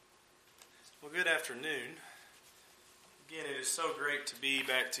Well, good afternoon. Again, it is so great to be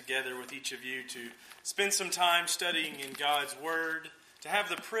back together with each of you to spend some time studying in God's Word, to have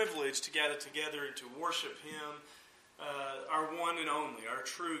the privilege to gather together and to worship Him, our one and only, our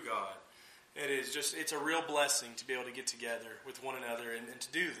true God. It's a real blessing to be able to get together with one another and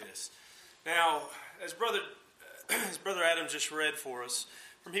to do this. Now, as Brother Adam just read for us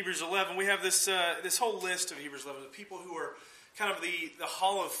from Hebrews 11, we have this whole list of Hebrews 11, the people who are kind of the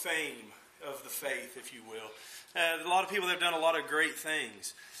Hall of Fame of the faith, if you will. A lot of people that have done a lot of great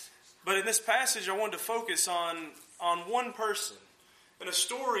things. But in this passage, I wanted to focus on one person, and a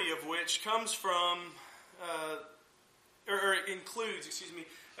story of which comes from, includes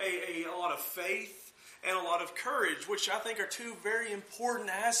a lot of faith and a lot of courage, which I think are two very important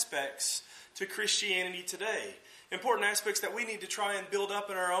aspects to Christianity today. Important aspects that we need to try and build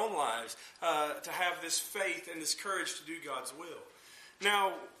up in our own lives, to have this faith and this courage to do God's will.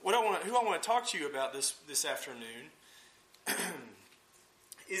 Now, who I want to talk to you about this afternoon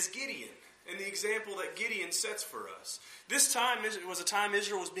is Gideon, and the example that Gideon sets for us. This time was a time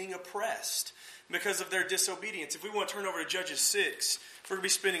Israel was being oppressed because of their disobedience. If we want to turn over to Judges 6, we're going to be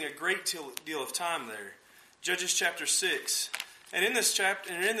spending a great deal of time there. Judges chapter 6. And in this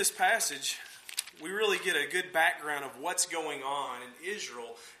chapter and in this passage, we really get a good background of what's going on in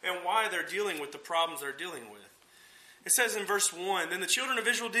Israel and why they're dealing with the problems they're dealing with. It says in verse 1, "Then the children of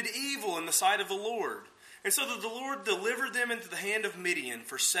Israel did evil in the sight of the Lord. And so the Lord delivered them into the hand of Midian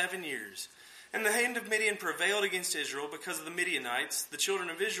for 7 years. And the hand of Midian prevailed against Israel because of the Midianites. The children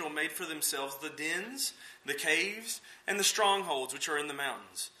of Israel made for themselves the dens, the caves, and the strongholds which are in the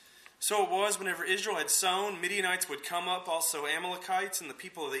mountains. So it was, whenever Israel had sown, Midianites would come up, also Amalekites and the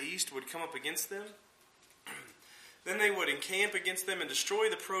people of the east would come up against them. Then they would encamp against them and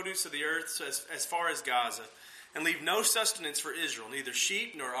destroy the produce of the earth as far as Gaza, and leave no sustenance for Israel, neither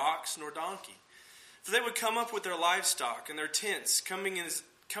sheep, nor ox, nor donkey. For they would come up with their livestock and their tents, coming in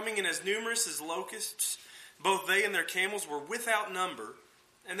as numerous as locusts. Both they and their camels were without number,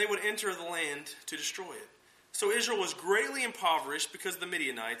 and they would enter the land to destroy it. So Israel was greatly impoverished because of the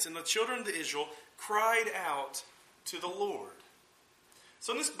Midianites, and the children of Israel cried out to the Lord."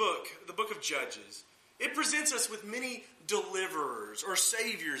 So in this book, the book of Judges, it presents us with many deliverers, or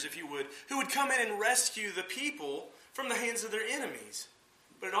saviors, if you would, who would come in and rescue the people from the hands of their enemies.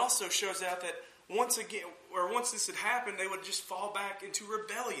 But it also shows out that once this had happened, they would just fall back into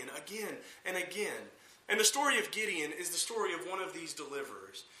rebellion again and again. And the story of Gideon is the story of one of these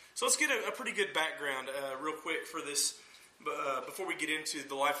deliverers. So let's get a pretty good background real quick for this before we get into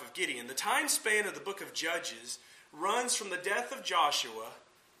the life of Gideon. The time span of the book of Judges runs from the death of Joshua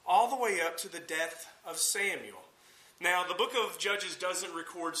all the way up to the death of Samuel. Now, the book of Judges doesn't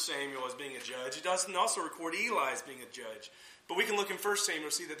record Samuel as being a judge. It doesn't also record Eli as being a judge. But we can look in 1 Samuel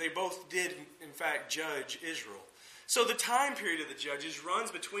and see that they both did, in fact, judge Israel. So the time period of the Judges runs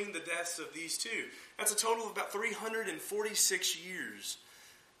between the deaths of these two. That's a total of about 346 years.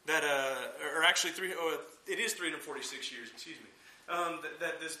 It is 346 years,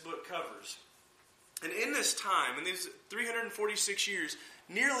 that this book covers. And in this time, in these 346 years,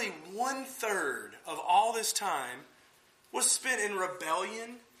 nearly 1/3 of all this time was spent in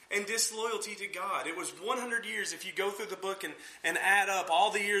rebellion and disloyalty to God. It was 100 years, if you go through the book and add up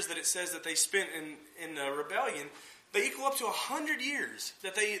all the years that it says that they spent in rebellion, they equal up to 100 years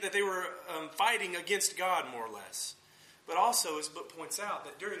that they were fighting against God, more or less. But also, as the book points out,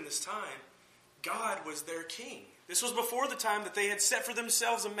 that during this time, God was their king. This was before the time that they had set for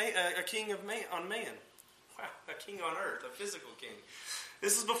themselves a king on man. Wow, a king on earth, a physical king.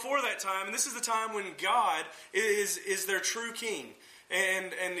 This is before that time, and this is the time when God is their true king.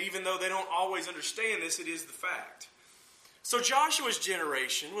 And even though they don't always understand this, it is the fact. So Joshua's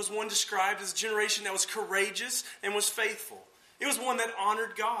generation was one described as a generation that was courageous and was faithful. It was one that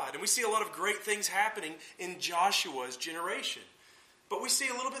honored God. And we see a lot of great things happening in Joshua's generation. But we see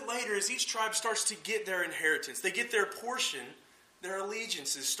a little bit later, as each tribe starts to get their inheritance, they get their portion, their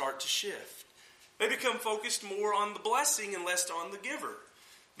allegiances start to shift. They become focused more on the blessing and less on the giver.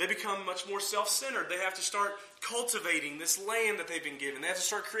 They become much more self-centered. They have to start cultivating this land that they've been given. They have to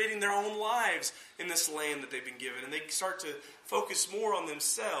start creating their own lives in this land that they've been given. And they start to focus more on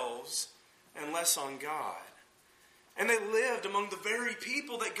themselves and less on God. And they lived among the very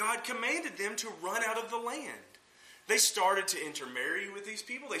people that God commanded them to run out of the land. They started to intermarry with these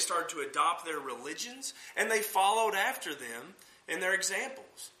people. They started to adopt their religions. And they followed after them in their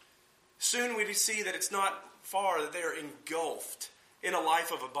examples. Soon we see that it's not far that they are engulfed in a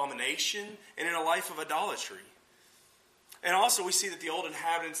life of abomination and in a life of idolatry. And also we see that the old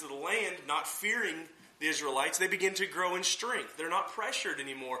inhabitants of the land, not fearing the Israelites, they begin to grow in strength. They're not pressured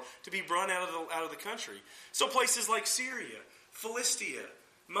anymore to be run out of the country. So places like Syria, Philistia,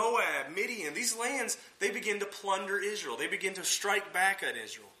 Moab, Midian, these lands, they begin to plunder Israel. They begin to strike back at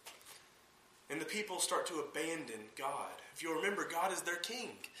Israel. And the people start to abandon God. If you'll remember, God is their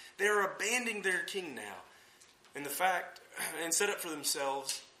king. They are abandoning their king now. And set up for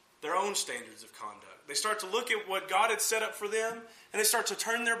themselves their own standards of conduct. They start to look at what God had set up for them, and they start to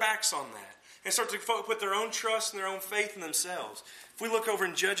turn their backs on that. And start to put their own trust and their own faith in themselves. If we look over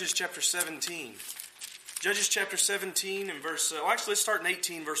in Judges chapter 17. Judges chapter 17 and verse... let's start in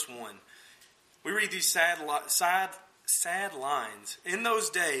 18 verse 1. We read these sad lines. In those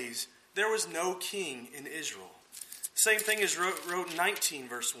days, there was no king in Israel. Same thing is wrote in 19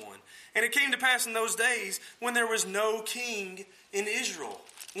 verse 1. And it came to pass in those days when there was no king in Israel.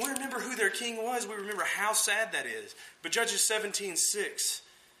 When we remember who their king was, we remember how sad that is. But Judges 17:6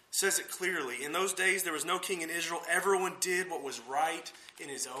 says it clearly. In those days there was no king in Israel. Everyone did what was right in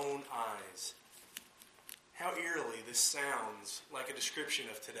his own eyes. How eerily this sounds like a description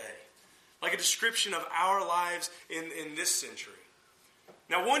of today. Like a description of our lives in this century.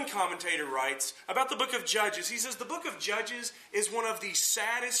 Now, one commentator writes about the book of Judges. He says the book of Judges is one of the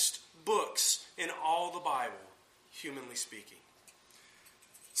saddest books in all the Bible, humanly speaking.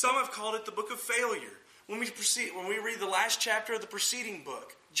 Some have called it the book of failure. When we read the last chapter of the preceding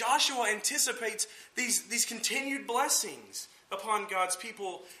book, Joshua anticipates these continued blessings upon God's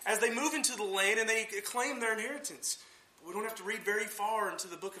people as they move into the land and they claim their inheritance. But we don't have to read very far into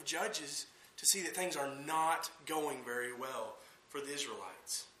the book of Judges to see that things are not going very well for the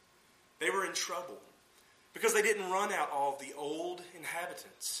Israelites. They were in trouble because they didn't run out all of the old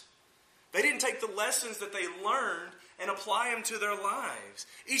inhabitants. They didn't take the lessons that they learned and apply them to their lives.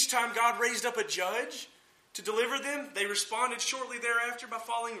 Each time God raised up a judge to deliver them, they responded shortly thereafter by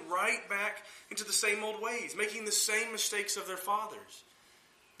falling right back into the same old ways, making the same mistakes of their fathers.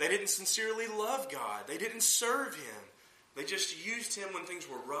 They didn't sincerely love God. They didn't serve Him. They just used Him when things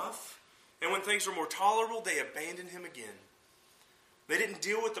were rough, and when things were more tolerable, they abandoned Him again. They didn't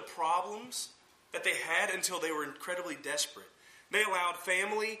deal with the problems that they had until they were incredibly desperate. They allowed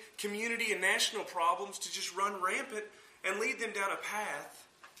family, community, and national problems to just run rampant and lead them down a path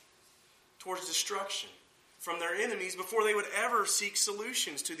towards destruction from their enemies before they would ever seek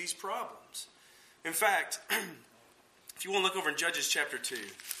solutions to these problems. In fact, if you want to look over in Judges chapter 2,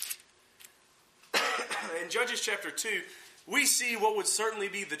 in Judges chapter 2, we see what would certainly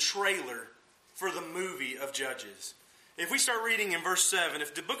be the trailer for the movie of Judges. If we start reading in verse 7,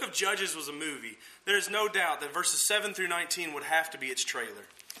 if the book of Judges was a movie, there is no doubt that verses 7 through 19 would have to be its trailer.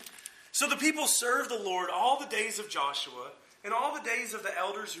 So the people served the Lord all the days of Joshua and all the days of the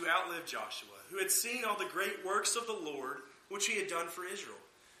elders who outlived Joshua, who had seen all the great works of the Lord which he had done for Israel.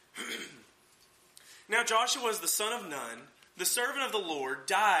 Now Joshua was the son of Nun, the servant of the Lord,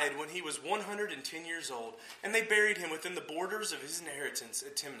 died when he was 110 years old, and they buried him within the borders of his inheritance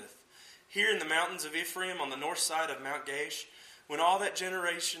at Timnath, here in the mountains of Ephraim on the north side of Mount Gaash. When all that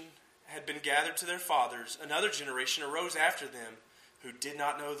generation had been gathered to their fathers, another generation arose after them who did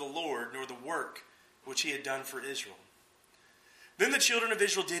not know the Lord nor the work which he had done for Israel. Then the children of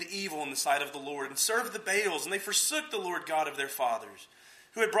Israel did evil in the sight of the Lord and served the Baals, and they forsook the Lord God of their fathers,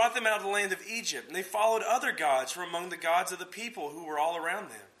 who had brought them out of the land of Egypt. And they followed other gods from among the gods of the people who were all around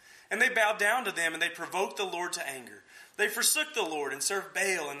them. And they bowed down to them, and they provoked the Lord to anger. They forsook the Lord and served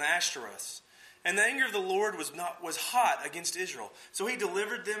Baal and the Ashtoreths. And the anger of the Lord was hot against Israel. So he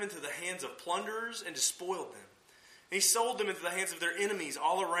delivered them into the hands of plunderers and despoiled them. And he sold them into the hands of their enemies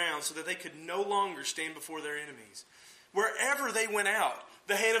all around, so that they could no longer stand before their enemies. Wherever they went out,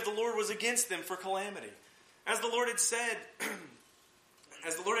 the hand of the Lord was against them for calamity. As the Lord had said, and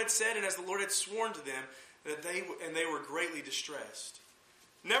as the Lord had sworn to them, that they were greatly distressed.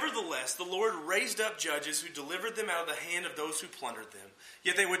 Nevertheless, the Lord raised up judges who delivered them out of the hand of those who plundered them.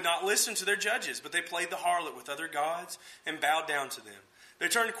 Yet they would not listen to their judges, but they played the harlot with other gods and bowed down to them. They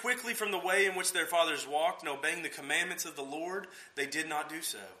turned quickly from the way in which their fathers walked, and obeying the commandments of the Lord, they did not do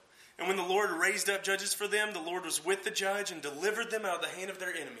so. And when the Lord raised up judges for them, the Lord was with the judge and delivered them out of the hand of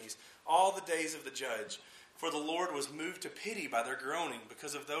their enemies all the days of the judge. For the Lord was moved to pity by their groaning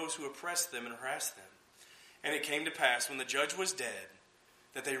because of those who oppressed them and harassed them. And it came to pass, when the judge was dead,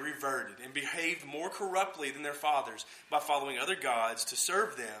 that they reverted and behaved more corruptly than their fathers by following other gods to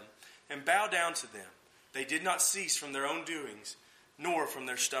serve them and bow down to them. They did not cease from their own doings, nor from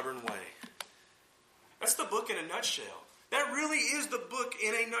their stubborn way. That's the book in a nutshell. That really is the book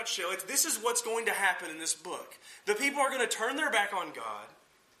in a nutshell. This is what's going to happen in this book. The people are going to turn their back on God,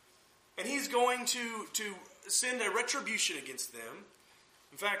 and He's going to send a retribution against them.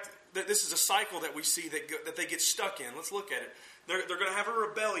 In fact, this is a cycle that we see that they get stuck in. Let's look at it. They're going to have a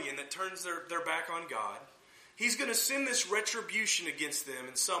rebellion that turns their back on God. He's going to send this retribution against them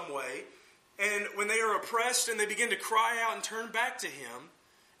in some way. And when they are oppressed and they begin to cry out and turn back to Him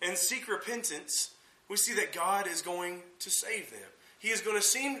and seek repentance, we see that God is going to save them. He is going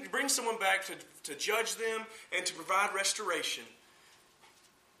to bring someone back to judge them and to provide restoration.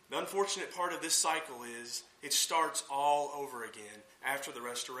 The unfortunate part of this cycle is it starts all over again after the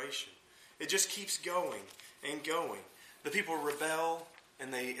restoration. It just keeps going and going. The people rebel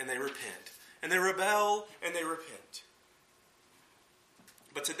and they repent. And they rebel and they repent.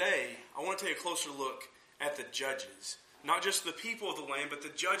 But today, I want to take a closer look at the judges. Not just the people of the land, but the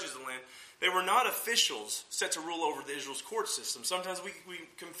judges of the land. They were not officials set to rule over the Israel's court system. Sometimes we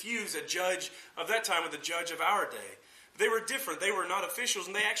confuse a judge of that time with a judge of our day. They were different. They were not officials,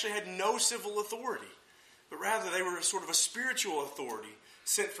 and they actually had no civil authority. But rather, they were sort of a spiritual authority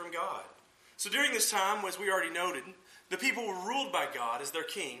sent from God. So during this time, as we already noted, the people were ruled by God as their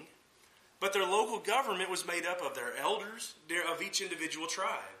king, but their local government was made up of their elders of each individual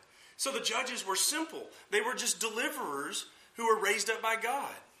tribe. So the judges were simple. They were just deliverers who were raised up by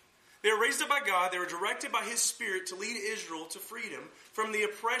God. They were raised up by God. They were directed by His Spirit to lead Israel to freedom from the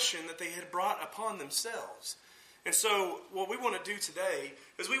oppression that they had brought upon themselves. And so what we want to do today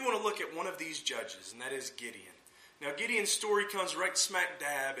is we want to look at one of these judges, and that is Gideon. Now Gideon's story comes right smack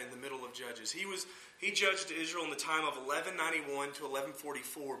dab in the middle of Judges. He judged Israel in the time of 1191 to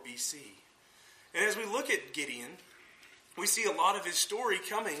 1144 BC. And as we look at Gideon, we see a lot of his story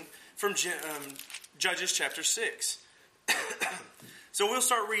coming from Judges chapter 6. So we'll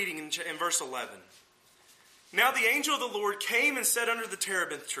start reading in verse 11. Now the angel of the Lord came and sat under the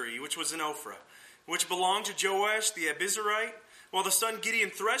terebinth tree, which was in Ophrah, which belonged to Joash the Abizarite, while the son Gideon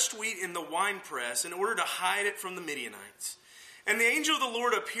threshed wheat in the winepress in order to hide it from the Midianites. And the angel of the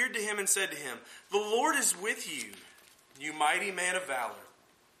Lord appeared to him and said to him, "The Lord is with you, you mighty man of valor."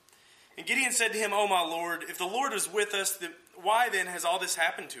 And Gideon said to him, "O my Lord, if the Lord is with us, why then has all this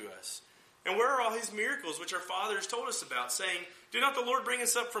happened to us? And where are all His miracles which our fathers told us about, saying, did not the Lord bring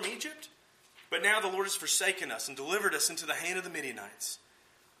us up from Egypt? But now the Lord has forsaken us and delivered us into the hand of the Midianites."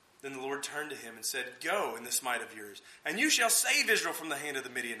 Then the Lord turned to him and said, "Go in this might of yours, and you shall save Israel from the hand of the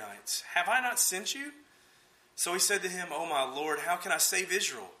Midianites. Have I not sent you?" So he said to him, "O my Lord, how can I save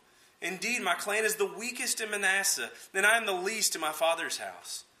Israel? Indeed, my clan is the weakest in Manasseh, and I am the least in my father's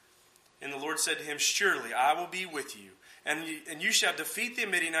house." And the Lord said to him, "Surely I will be with you, and you shall defeat the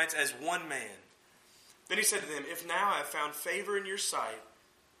Midianites as one man." Then he said to them, "If now I have found favor in your sight,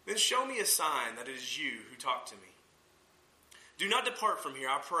 then show me a sign that it is you who talk to me. Do not depart from here,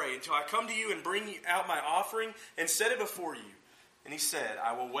 I pray, until I come to you and bring out my offering and set it before you." And he said,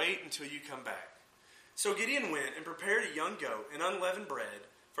 "I will wait until you come back." So Gideon went and prepared a young goat and unleavened bread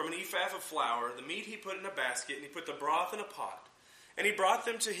from an ephah of flour. The meat he put in a basket, and he put the broth in a pot. And he brought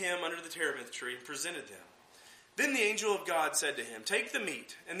them to him under the terebinth tree and presented them. Then the angel of God said to him, "Take the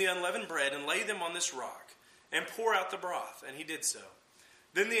meat and the unleavened bread and lay them on this rock, and pour out the broth." And he did so.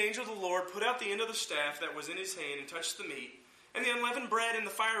 Then the angel of the Lord put out the end of the staff that was in his hand and touched the meat. And the unleavened bread and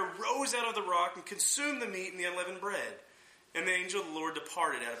the fire rose out of the rock and consumed the meat and the unleavened bread. And the angel of the Lord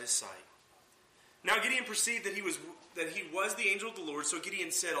departed out of his sight. Now Gideon perceived that he was the angel of the Lord. So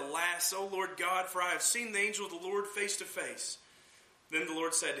Gideon said, "Alas, O Lord God, for I have seen the angel of the Lord face to face." Then the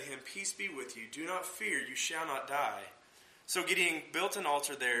Lord said to him, "Peace be with you. Do not fear, you shall not die." So Gideon built an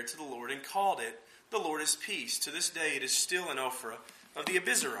altar there to the Lord and called it, "The Lord is Peace." To this day it is still in Ophrah of the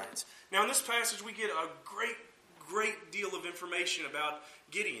Abizarites. Now in this passage we get a great deal of information about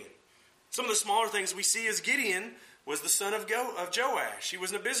Gideon. Some of the smaller things we see is Gideon was the son of Joash. He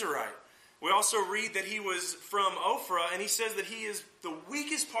was an Abizarite. We also read that he was from Ophrah, and he says that he is the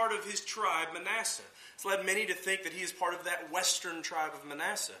weakest part of his tribe, Manasseh. It's led many to think that he is part of that western tribe of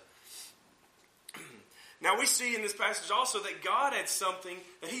Manasseh. Now we see in this passage also that God had something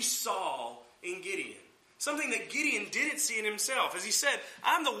that He saw in Gideon. Something that Gideon didn't see in himself. As he said,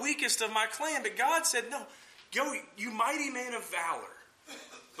 "I'm the weakest of my clan," but God said, "No, go, you mighty man of valor."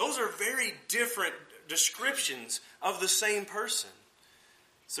 Those are very different descriptions of the same person.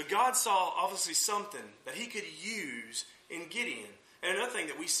 So God saw obviously something that He could use in Gideon. And another thing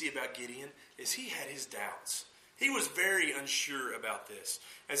that we see about Gideon is he had his doubts. He was very unsure about this.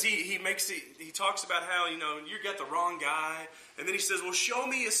 As he talks about how, you got the wrong guy. And then he says, "Well, show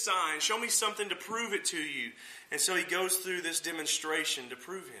me a sign. Show me something to prove it to you." And so he goes through this demonstration to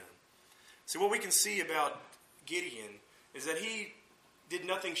prove him. So what we can see about Gideon is that he did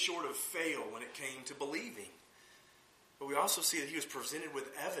nothing short of fail when it came to believing. But we also see that he was presented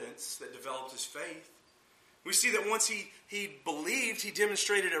with evidence that developed his faith. We see that once he believed, he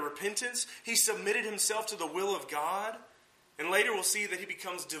demonstrated a repentance. He submitted himself to the will of God. And later we'll see that he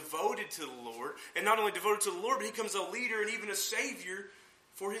becomes devoted to the Lord. And not only devoted to the Lord, but he becomes a leader and even a savior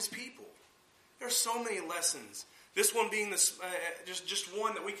for his people. There are so many lessons. This one being just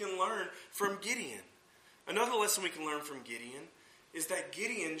one that we can learn from Gideon. Another lesson we can learn from Gideon is that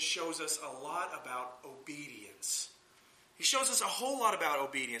Gideon shows us a lot about obedience. He shows us a whole lot about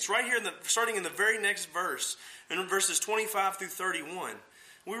obedience. Right here, starting in the very next verse, in verses 25 through 31,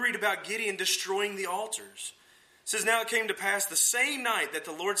 we read about Gideon destroying the altars. It says, "Now it came to pass the same night that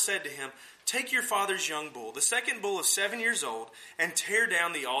the Lord said to him, 'Take your father's young bull, the second bull of 7 years old, and tear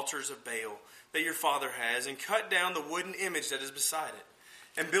down the altars of Baal that your father has, and cut down the wooden image that is beside it,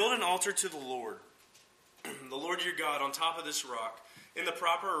 and build an altar to the Lord, the Lord your God, on top of this rock, in the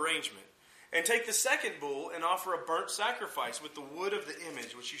proper arrangement. And take the second bull and offer a burnt sacrifice with the wood of the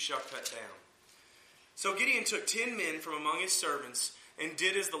image which you shall cut down.' So Gideon took 10 men from among his servants and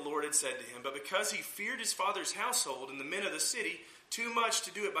did as the Lord had said to him. But because he feared his father's household and the men of the city too much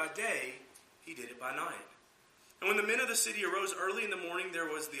to do it by day, he did it by night. And when the men of the city arose early in the morning, there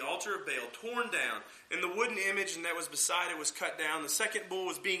was the altar of Baal torn down, and the wooden image that was beside it was cut down. The second bull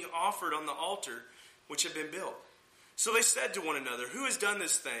was being offered on the altar which had been built. So they said to one another, 'Who has done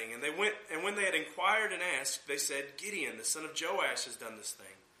this thing?' And they went, and when they had inquired and asked, they said, 'Gideon, the son of Joash, has done this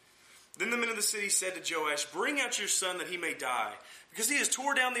thing.' Then the men of the city said to Joash, 'Bring out your son that he may die, because he has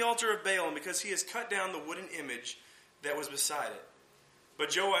torn down the altar of Baal, and because he has cut down the wooden image that was beside it.'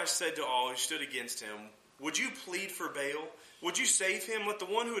 But Joash said to all who stood against him, 'Would you plead for Baal? Would you save him? Let the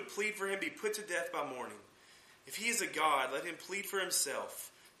one who would plead for him be put to death by morning. If he is a god, let him plead for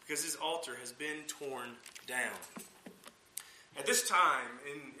himself, because his altar has been torn down.'" At this time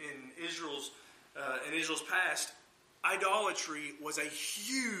in Israel's past, idolatry was a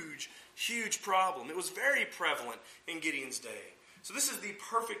huge problem. It was very prevalent in Gideon's day. So this is the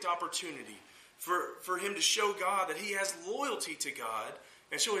perfect opportunity for him to show God that he has loyalty to God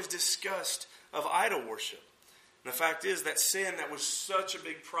and show his disgust of idol worship. And the fact is that sin that was such a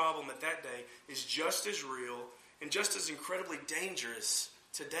big problem at that day is just as real and just as incredibly dangerous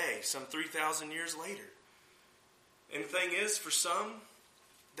today, some 3,000 years later. And the thing is, for some,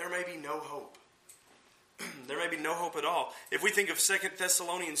 there may be no hope. There may be no hope at all. If we think of 2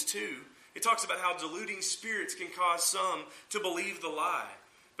 Thessalonians 2, it talks about how deluding spirits can cause some to believe the lie.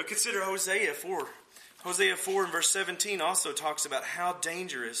 But consider Hosea 4. Hosea 4 and verse 17 also talks about how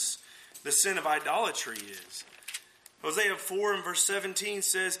dangerous the sin of idolatry is. Hosea 4 and verse 17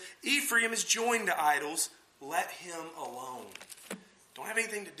 says, "Ephraim is joined to idols, let him alone." Don't have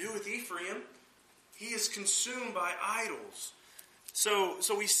anything to do with Ephraim. He is consumed by idols.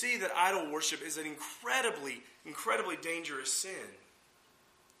 So we see that idol worship is an incredibly dangerous sin.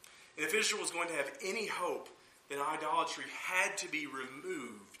 And if Israel was going to have any hope, then idolatry had to be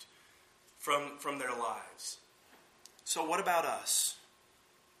removed from their lives. So what about us?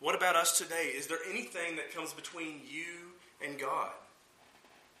 What about us today? Is there anything that comes between you and God?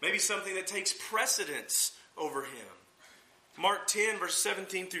 Maybe something that takes precedence over Him. Mark 10, verse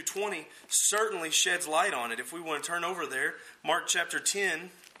 17 through 20 certainly sheds light on it. If we want to turn over there, Mark chapter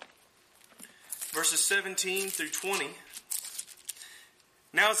 10, verses 17 through 20.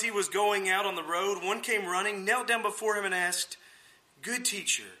 "Now as he was going out on the road, one came running, knelt down before him and asked, 'Good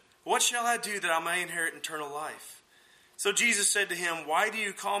teacher, what shall I do that I may inherit eternal life?' So Jesus said to him, 'Why do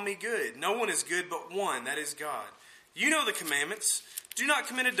you call me good? No one is good but one, that is God. You know the commandments. Do not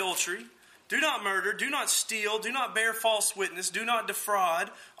commit adultery. Do not murder. Do not steal. Do not bear false witness. Do not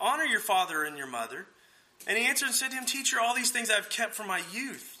defraud. Honor your father and your mother.' And he answered and said to him, 'Teacher, all these things I have kept from my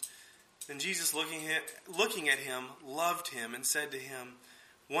youth.' Then Jesus, looking at him, loved him and said to him,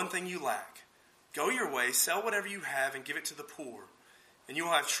 'One thing you lack. Go your way, sell whatever you have and give it to the poor, and you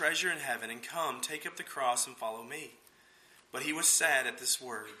will have treasure in heaven. And come, take up the cross and follow me.' But he was sad at this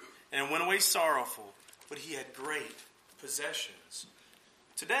word, and went away sorrowful, but he had great possessions."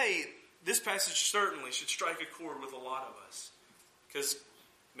 Today, this passage certainly should strike a chord with a lot of us. Because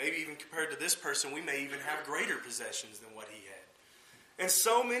maybe even compared to this person, we may even have greater possessions than what he had. And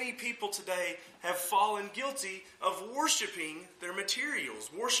so many people today have fallen guilty of worshiping their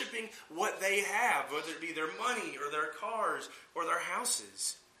materials, worshiping what they have, whether it be their money or their cars or their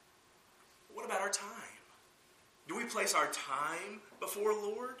houses. But what about our time? Do we place our time before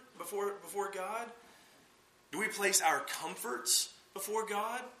Lord, before God? Do we place our comforts before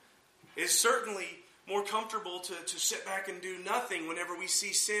God? It's certainly more comfortable to sit back and do nothing whenever we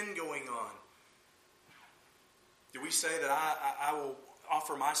see sin going on. Do we say that I will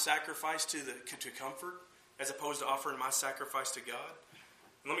offer my sacrifice to comfort as opposed to offering my sacrifice to God?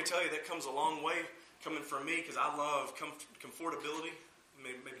 And let me tell you, that comes a long way coming from me, because I love comfortability.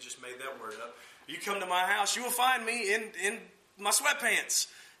 Maybe just made that word up. You come to my house, you will find me in my sweatpants.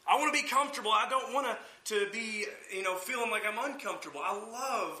 I want to be comfortable. I don't want to be, feeling like I'm uncomfortable. I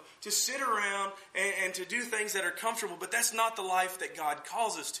love to sit around and to do things that are comfortable, but that's not the life that God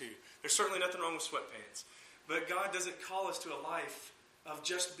calls us to. There's certainly nothing wrong with sweatpants. But God doesn't call us to a life of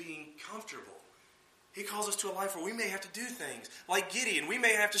just being comfortable. He calls us to a life where we may have to do things. Like Gideon, we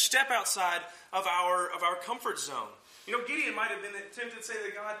may have to step outside of our comfort zone. Gideon might have been tempted to say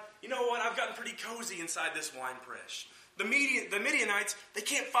to God, you know what, I've gotten pretty cozy inside this wine press. The Midianites, they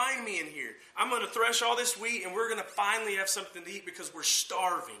can't find me in here. I'm going to thresh all this wheat and we're going to finally have something to eat because we're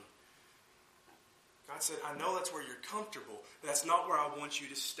starving. God said, I know that's where you're comfortable, but that's not where I want you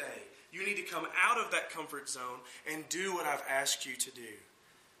to stay. You need to come out of that comfort zone and do what I've asked you to do.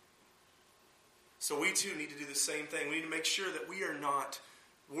 So we too need to do the same thing. We need to make sure that we are not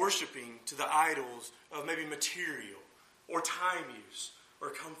worshiping to the idols of maybe material or time use or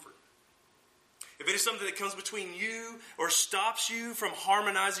comfort. If it is something that comes between you or stops you from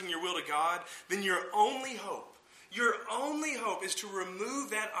harmonizing your will to God, then your only hope is to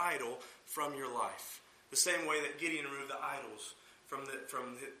remove that idol from your life. The same way that Gideon removed the idols from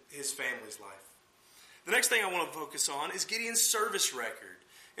his family's life. The next thing I want to focus on is Gideon's service record.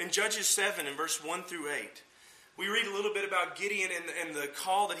 In Judges 7 in verse 1 through 8, we read a little bit about Gideon and the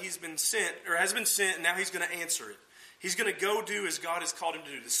call that he's been sent, or has been sent, and now he's going to answer it. He's going to go do as God has called him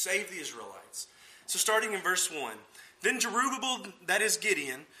to do, to save the Israelites. So starting in verse 1, then Jerubbaal, that is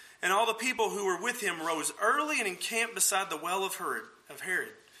Gideon, and all the people who were with him rose early and encamped beside the well of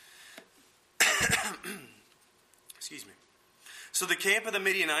Harod. Excuse me. So the camp of the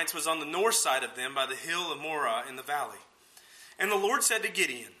Midianites was on the north side of them by the hill of Morah in the valley. And the Lord said to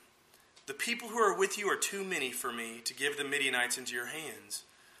Gideon, the people who are with you are too many for me to give the Midianites into your hands.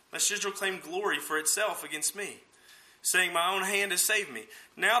 Lest Israel claim glory for itself against me, saying, my own hand has saved me.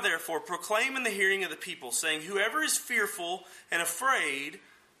 Now therefore proclaim in the hearing of the people, saying, whoever is fearful and afraid,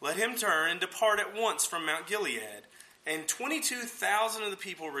 let him turn and depart at once from Mount Gilead. And 22,000 of the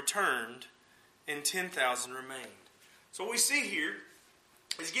people returned, and 10,000 remained. So what we see here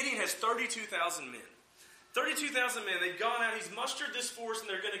is Gideon has 32,000 men. 32,000 men, they've gone out, he's mustered this force, and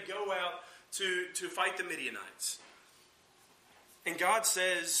they're going to go out to fight the Midianites. And God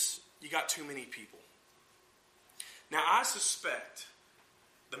says, you got too many people. Now I suspect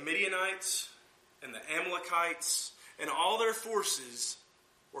the Midianites and the Amalekites and all their forces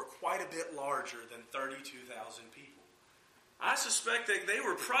were quite a bit larger than 32,000 people. I suspect that they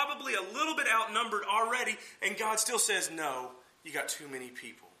were probably a little bit outnumbered already, and God still says, no, you got too many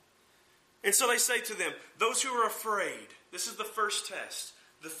people. And so they say to them, those who are afraid, this is the first test,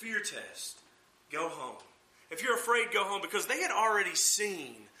 the fear test, go home. If you're afraid, go home, because they had already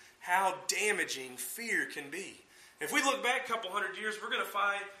seen how damaging fear can be. If we look back a couple hundred years, we're going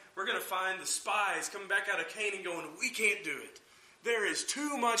to find the spies coming back out of Canaan going, we can't do it. There is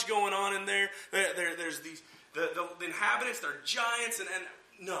too much going on in there. There's these the inhabitants, they're giants, and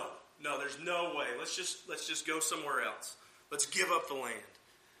no, there's no way. Let's just go somewhere else. Let's give up the land.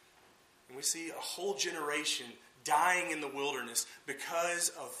 And we see a whole generation dying in the wilderness because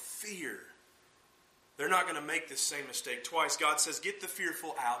of fear. They're not going to make this same mistake twice. God says, get the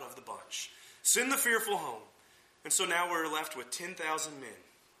fearful out of the bunch. Send the fearful home. And so now we're left with 10,000 men.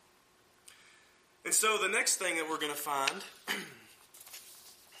 And so the next thing that we're going to find,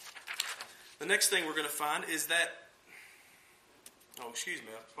 is that, excuse me,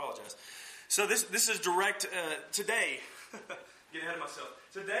 I apologize. So this is direct, today, get ahead of myself.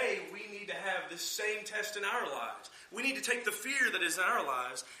 Today, we need to have this same test in our lives. We need to take the fear that is in our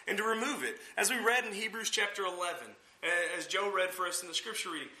lives and to remove it. As we read in Hebrews chapter 11, as Joe read for us in the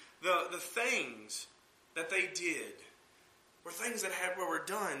scripture reading, the things that they did were things that were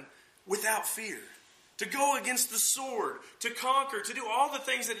done without fear. To go against the sword, to conquer, to do all the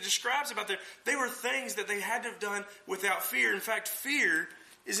things that it describes about there, they were things that they had to have done without fear. In fact, fear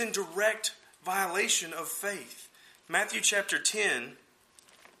is in direct violation of faith. Matthew chapter 10,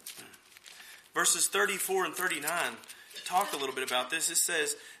 verses 34 and 39 talk a little bit about this. It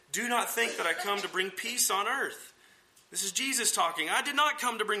says, do not think that I come to bring peace on earth. This is Jesus talking. I did not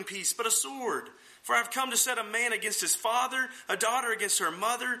come to bring peace, but a sword. For I have come to set a man against his father, a daughter against her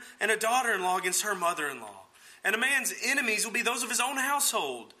mother, and a daughter-in-law against her mother-in-law. And a man's enemies will be those of his own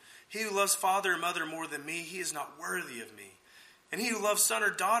household. He who loves father and mother more than me, he is not worthy of me. And he who loves son or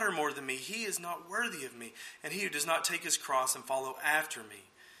daughter more than me, he is not worthy of me. And he who does not take his cross and follow after me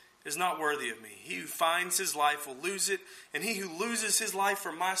is not worthy of me. He who finds his life will lose it, and he who loses his life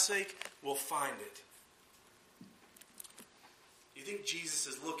for my sake will find it. you think Jesus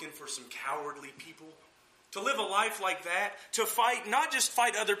is looking for some cowardly people? To live a life like that, to fight, not just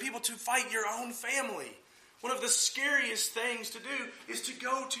fight other people, to fight your own family. One of the scariest things to do is to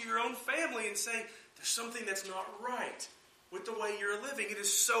go to your own family and say, there's something that's not right with the way you're living. It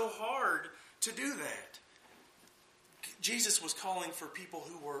is so hard to do that. Jesus was calling for people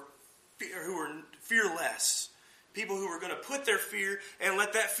who were fearless. People who were going to put their fear and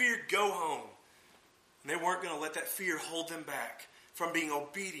let that fear go home. And they weren't going to let that fear hold them back from being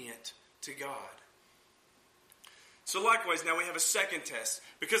obedient to God. So likewise, now we have a second test.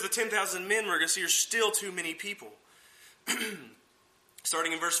 Because the 10,000 men we're going to see are still too many people.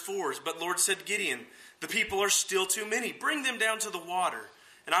 Starting in verse 4. But Lord said to Gideon, the people are still too many. Bring them down to the water,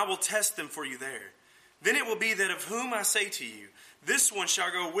 and I will test them for you there. Then it will be that of whom I say to you, this one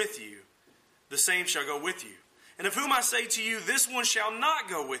shall go with you, the same shall go with you. And of whom I say to you, this one shall not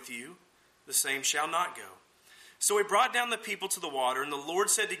go with you, the same shall not go. So he brought down the people to the water, and the Lord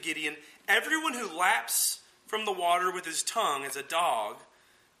said to Gideon, everyone who laps from the water with his tongue as a dog,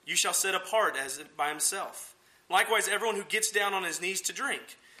 you shall set apart as by himself. Likewise, everyone who gets down on his knees to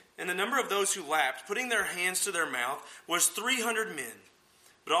drink. And the number of those who lapped, putting their hands to their mouth, was 300 men.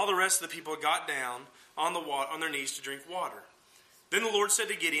 But all the rest of the people got down on their knees to drink water. Then the Lord said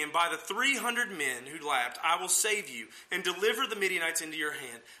to Gideon, by the 300 men who lapped, I will save you and deliver the Midianites into your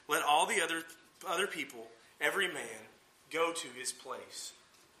hand. Let all the other people, every man, go to his place.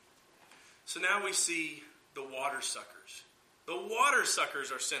 So now we see the water suckers. The water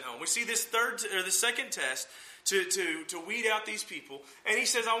suckers are sent home. We see this the second test to weed out these people. And he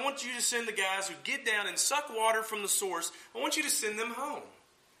says, I want you to send the guys who get down and suck water from the source. I want you to send them home.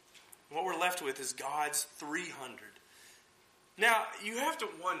 And what we're left with is God's 300. Now, you have to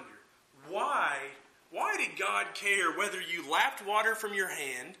wonder, why did God care whether you lapped water from your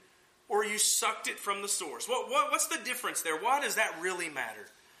hand or you sucked it from the source? What's the difference there? Why does that really matter?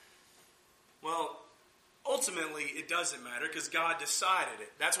 Well, ultimately, it doesn't matter because God decided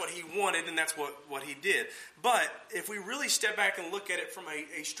it. That's what he wanted and that's what he did. But if we really step back and look at it from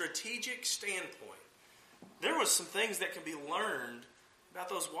a strategic standpoint, there was some things that can be learned about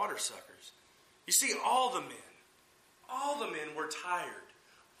those water suckers. You see, all the men were tired.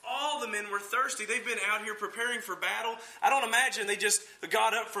 All the men were thirsty. They've been out here preparing for battle. I don't imagine they just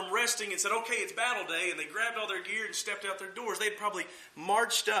got up from resting and said, okay, it's battle day, and they grabbed all their gear and stepped out their doors. They'd probably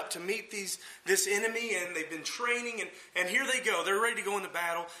marched up to meet this enemy, and they've been training, and here they go. They're ready to go into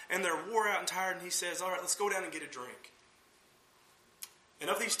battle, and they're wore out and tired, and he says, all right, let's go down and get a drink. And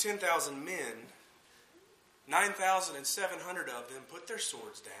of these 10,000 men, 9,700 of them put their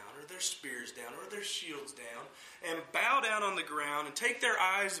swords down, or their spears down, or their shields down, and bow down on the ground and take their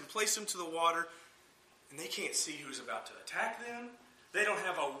eyes and place them to the water, and they can't see who's about to attack them. They don't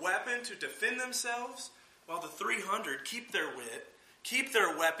have a weapon to defend themselves, while the 300 keep their wit, keep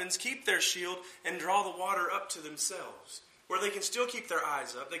their weapons, keep their shield, and draw the water up to themselves, where they can still keep their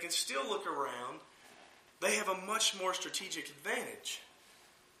eyes up, they can still look around. They have a much more strategic advantage.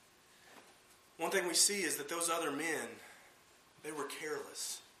 One thing we see is that those other men, they were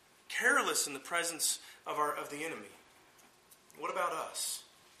careless. Careless in the presence of the enemy. What about us?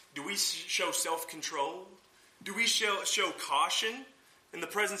 Do we show self-control? Do we show caution in the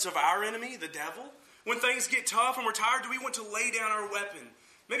presence of our enemy, the devil? When things get tough and we're tired, do we want to lay down our weapon?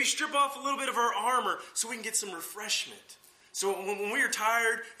 Maybe strip off a little bit of our armor so we can get some refreshment. So when we are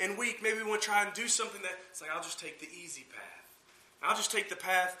tired and weak, maybe we want to try and do something that's like, I'll just take the easy path. I'll just take the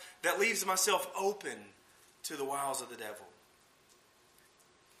path that leaves myself open to the wiles of the devil.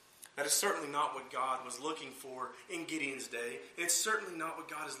 That is certainly not what God was looking for in Gideon's day. And it's certainly not what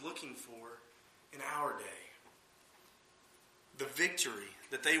God is looking for in our day. The victory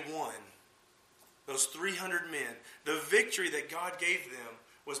that they won, those 300 men, the victory that God gave them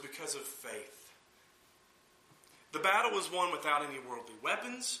was because of faith. The battle was won without any worldly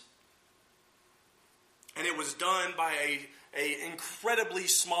weapons. And it was done by an incredibly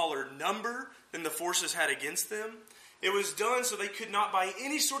smaller number than the forces had against them. It was done so they could not by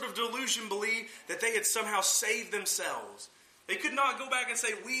any sort of delusion believe that they had somehow saved themselves. They could not go back and say,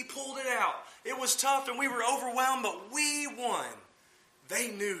 we pulled it out. It was tough and we were overwhelmed, but we won. They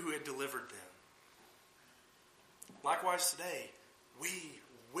knew who had delivered them. Likewise today, we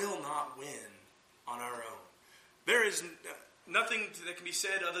will not win on our own. There is nothing that can be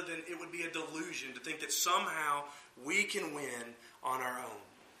said other than it would be a delusion to think that somehow we can win on our own.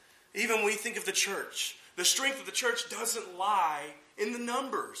 Even when we think of the church, the strength of the church doesn't lie in the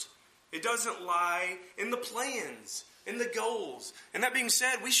numbers. It doesn't lie in the plans, in the goals. And that being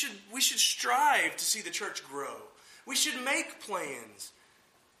said, we should strive to see the church grow. We should make plans.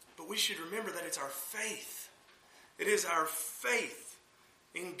 But we should remember that it's our faith. It is our faith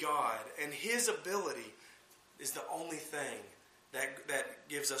in God and His ability is the only thing that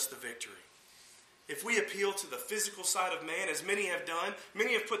gives us the victory. If we appeal to the physical side of man, as many have done,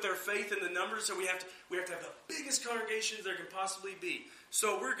 many have put their faith in the numbers, so we have to have the biggest congregations there can possibly be.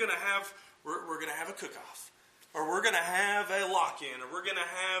 So we're going to have a cook-off, or we're going to have a lock-in, or we're going to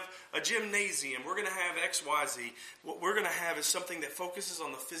have a gymnasium, we're going to have XYZ. What we're going to have is something that focuses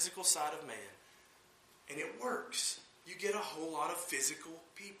on the physical side of man. And it works. You get a whole lot of physical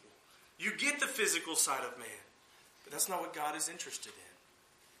people. You get the physical side of man. But that's not what God is interested in.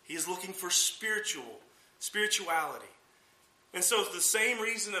 He is looking for spirituality. And so the same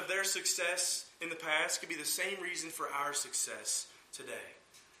reason of their success in the past could be the same reason for our success today.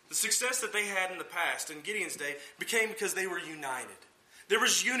 The success that they had in the past, in Gideon's day, became because they were united. There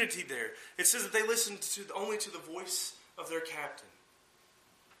was unity there. It says that they listened only to the voice of their captain.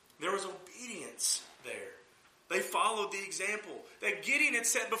 There was obedience there. They followed the example that Gideon had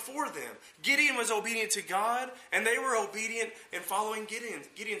set before them. Gideon was obedient to God, and they were obedient in following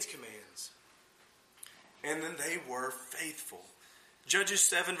Gideon's commands. And then they were faithful. Judges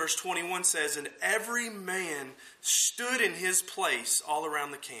 7 verse 21 says, "And every man stood in his place all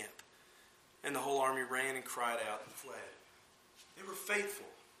around the camp. And the whole army ran and cried out and fled." They were faithful.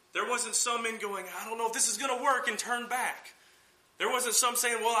 There wasn't some men going, "I don't know if this is going to work," and turn back. There wasn't some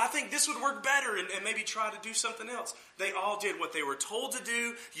saying, "Well, I think this would work better," and maybe try to do something else. They all did what they were told to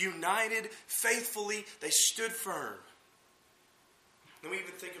do, united, faithfully. They stood firm. Then we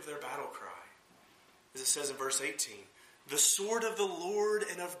even think of their battle cry. As it says in verse 18, "The sword of the Lord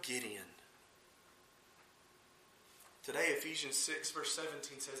and of Gideon." Today, Ephesians 6 verse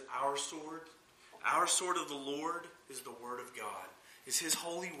 17 says, our sword of the Lord is the word of God, is His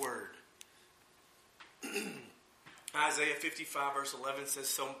holy word. Isaiah 55 verse 11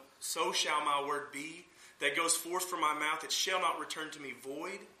 says, so shall my word be that goes forth from my mouth. It shall not return to me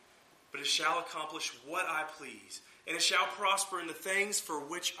void, but it shall accomplish what I please. And it shall prosper in the things for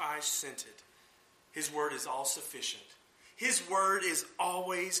which I sent it. His word is all sufficient. His word is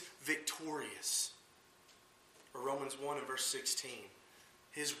always victorious. Or Romans 1 and verse 16.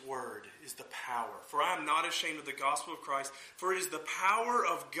 His word is the power. For I am not ashamed of the gospel of Christ, for it is the power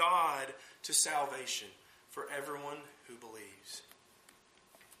of God to salvation for everyone who believes.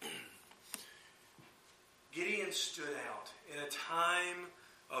 Gideon stood out in a time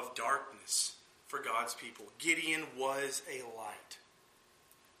of darkness for God's people. Gideon was a light.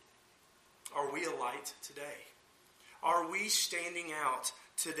 Are we a light today? Are we standing out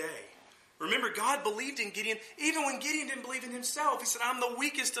today? Remember, God believed in Gideon even when Gideon didn't believe in himself. He said, "I'm the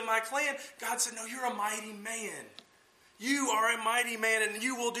weakest of my clan." God said, "No, you're a mighty man. You are a mighty man, and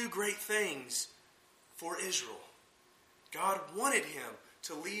you will do great things for Israel." God wanted him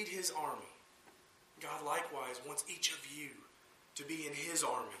to lead His army. God likewise wants each of you to be in His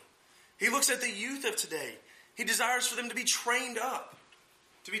army. He looks at the youth of today. He desires for them to be trained up,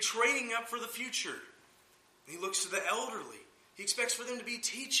 to be training up for the future. He looks to the elderly. He expects for them to be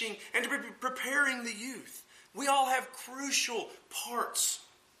teaching and to be preparing the youth. We all have crucial parts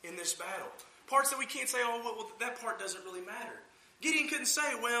in this battle. Parts that we can't say, "Oh, well, that part doesn't really matter." Gideon couldn't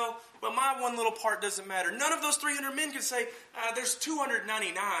say, well, my one little part doesn't matter. None of those 300 men could say, there's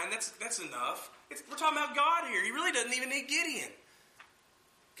 299. That's enough. We're talking about God here. He really doesn't even need Gideon.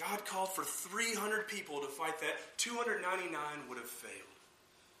 God called for 300 people to fight that. 299 would have failed.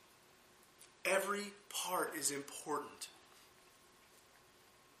 Every part is important.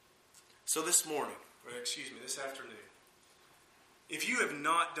 So this afternoon, if you have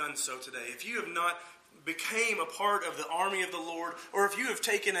not done so today, if you have not became a part of the army of the Lord, or if you have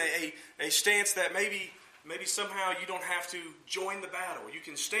taken a stance that maybe somehow you don't have to join the battle, you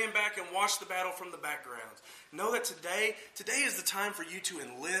can stand back and watch the battle from the background. Know that today is the time for you to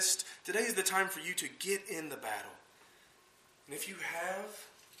enlist. Today is the time for you to get in the battle. And if you have,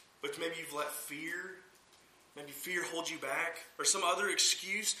 but maybe you've let fear hold you back, or some other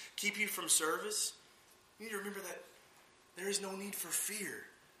excuse keep you from service, you need to remember that there is no need for fear.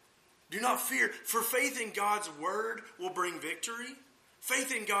 Do not fear, for faith in God's word will bring victory.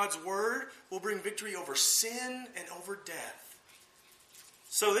 Faith in God's word will bring victory over sin and over death.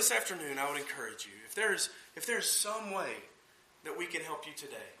 So this afternoon, I would encourage you, if there's some way that we can help you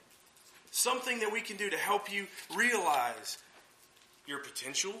today, something that we can do to help you realize your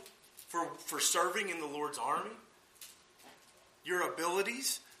potential for serving in the Lord's army, your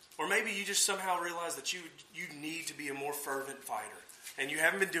abilities, or maybe you just somehow realize that you need to be a more fervent fighter, and you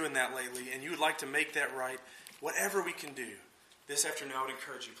haven't been doing that lately, and you would like to make that right, whatever we can do, this afternoon I would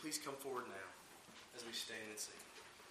encourage you, please come forward now as we stand and sing.